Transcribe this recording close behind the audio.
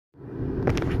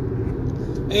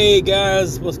Hey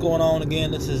guys, what's going on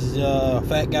again? This is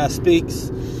Fat Guy Speaks.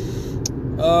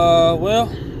 Well,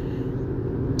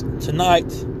 tonight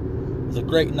is a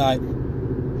great night.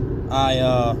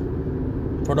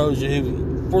 For those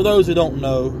who don't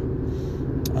know,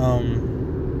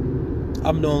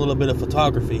 I'm doing a little bit of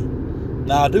photography.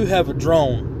 Now I do have a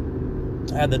drone.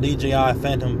 I have the DJI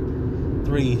Phantom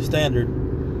 3 standard,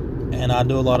 and I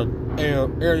do a lot of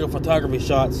aerial photography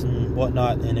shots and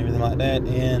whatnot and everything like that.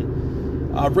 And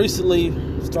I've recently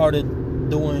started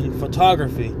doing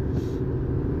photography,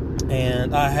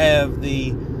 and I have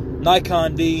the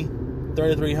Nikon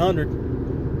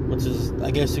D3300, which is,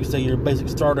 I guess you could say, your basic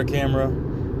starter camera,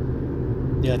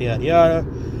 yada yada yada.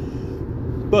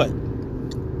 But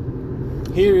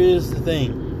here is the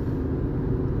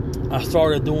thing: I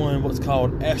started doing what's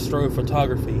called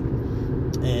astrophotography,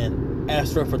 and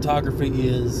astrophotography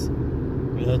is,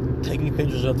 taking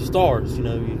pictures of the stars,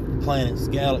 planets,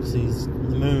 galaxies,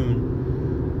 the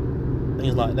moon,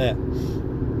 things like that.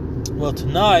 Well,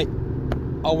 tonight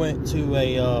I went to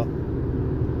a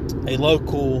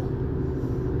local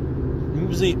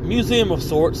museum of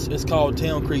sorts. It's called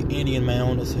Town Creek Indian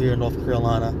Mound. It's here in North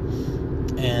Carolina,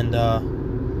 and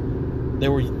they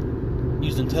were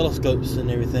using telescopes and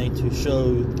everything to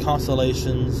show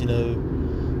constellations,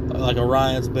 like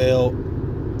Orion's Belt,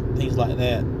 things like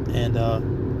that. And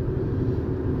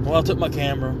well, I took my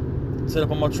camera, set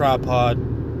up on my tripod,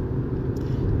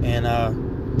 and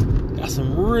got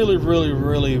some really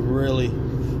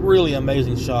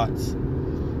amazing shots.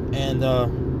 And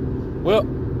well,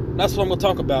 that's what I'm going to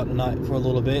talk about tonight for a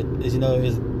little bit. Is the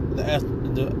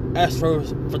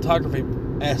astrophotography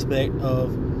aspect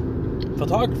of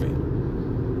photography.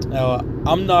 Now,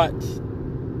 I'm not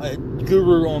a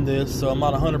guru on this, so I'm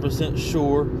not 100%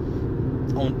 sure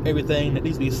on everything that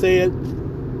needs to be said.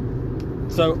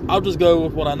 So I'll just go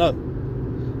with what I know.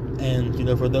 And,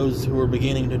 for those who are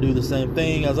beginning to do the same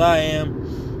thing as I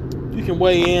am, you can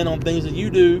weigh in on things that you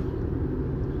do.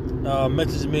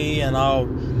 Message me and I'll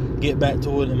get back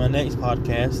to it in my next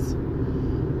podcast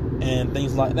and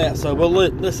things like that. So, well,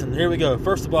 listen, here we go.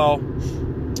 First of all,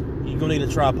 you're going to need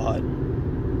a tripod,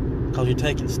 because you're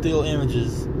taking still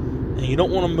images and you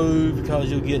don't want to move, because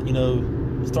you'll get,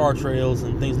 star trails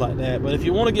and things like that. But if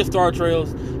you want to get star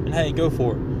trails, then hey, go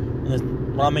for it.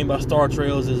 And what I mean by star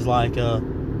trails is like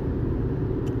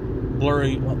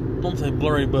blurry, well, I don't say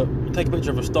blurry, but you take a picture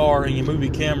of a star and you move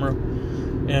your camera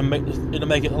and it'll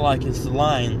make it look like it's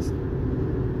lines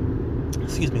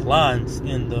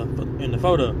in the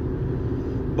photo.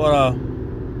 But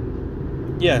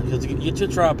yeah, because you get your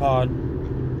tripod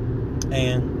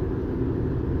and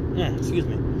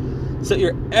set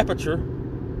your aperture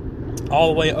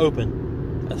all the way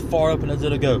open, as far open as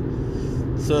it'll go.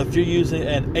 So if you're using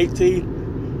an 18,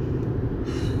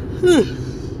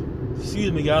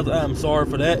 excuse me guys, I'm sorry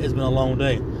for that, it's been a long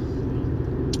day.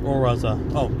 Or was I?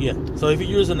 Oh yeah. So if you're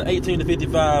using an 18 to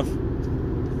 55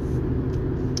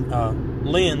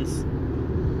 lens,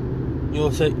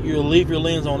 you'll leave your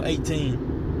lens on 18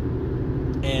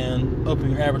 and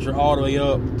open your aperture all the way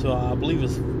up to I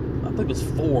think it's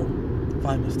 4, if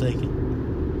I'm mistaken.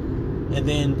 And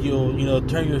then you'll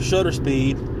turn your shutter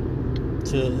speed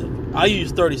to, I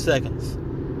use 30 seconds.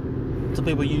 Some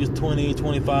people use 20,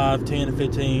 25, 10 to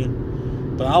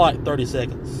 15, but I like 30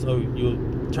 seconds. So you'll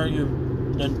turn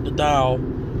the dial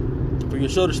for your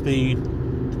shutter speed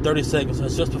to 30 seconds.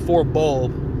 That's just before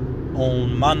bulb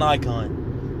on my Nikon.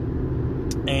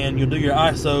 And you'll do your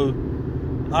ISO.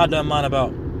 I've done mine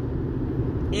about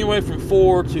anywhere from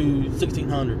 4 to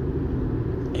 1600,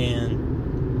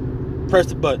 and press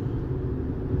the button.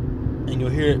 And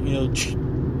you'll hear it, and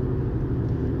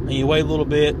you wait a little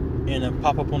bit, and it'll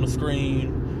pop up on the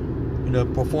screen,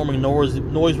 performing noise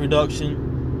reduction,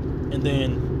 and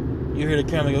then you hear the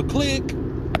camera go click.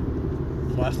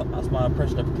 So that's my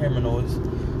impression of the camera noise.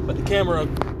 But the camera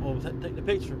will take the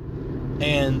picture,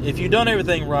 and if you've done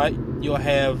everything right, you'll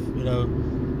have a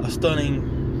stunning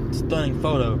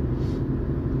photo.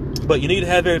 But you need to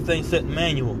have everything set in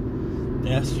manual.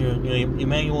 That's your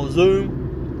manual zoom.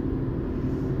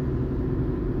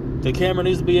 The camera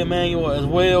needs to be in manual as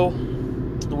well,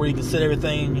 where you can set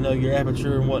everything, your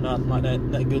aperture and whatnot, like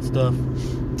that good stuff.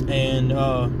 And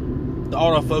the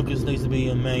autofocus needs to be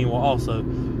in manual also,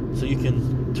 so you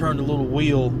can turn the little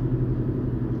wheel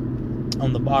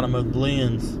on the bottom of the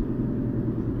lens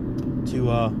to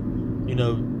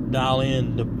dial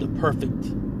in the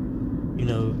perfect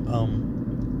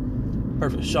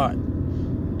perfect shot.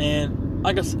 And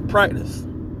like I said, practice.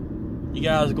 You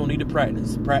guys are going to need to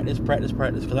practice,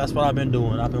 because that's what I've been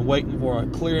doing. I've been waiting for a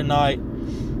clear night,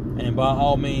 and by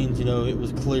all means, it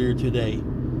was clear today.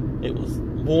 It was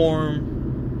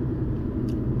warm,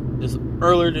 Just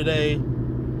earlier today,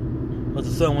 as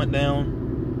the sun went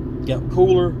down, got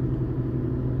cooler,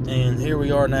 and here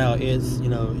we are now. It's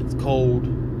it's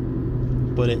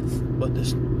cold, but it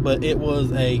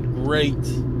was a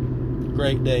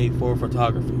great day for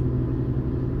photography.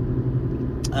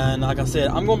 And like I said,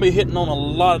 I'm going to be hitting on a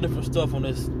lot of different stuff on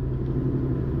this,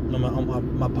 on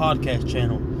my podcast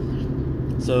channel.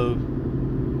 So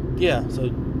yeah,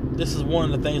 so this is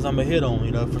one of the things I'm gonna hit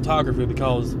on, photography,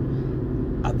 because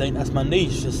I think that's my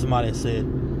niche, as somebody said.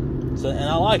 So, and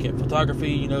I like it.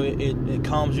 Photography, it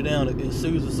calms you down. It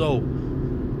soothes the soul.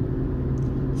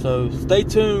 So stay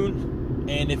tuned,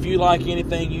 and if you like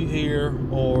anything you hear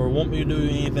or want me to do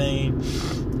anything,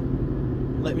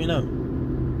 let me know,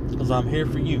 because I'm here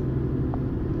for you.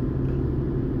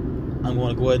 I'm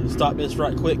going to go ahead and stop this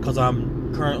right quick, because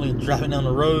I'm currently driving down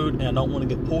the road and I don't want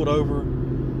to get pulled over.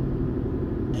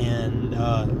 And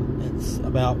it's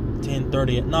about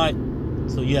 10:30 at night.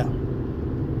 So yeah,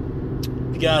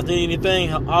 if you guys need anything,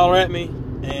 holler at me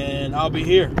and I'll be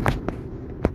here.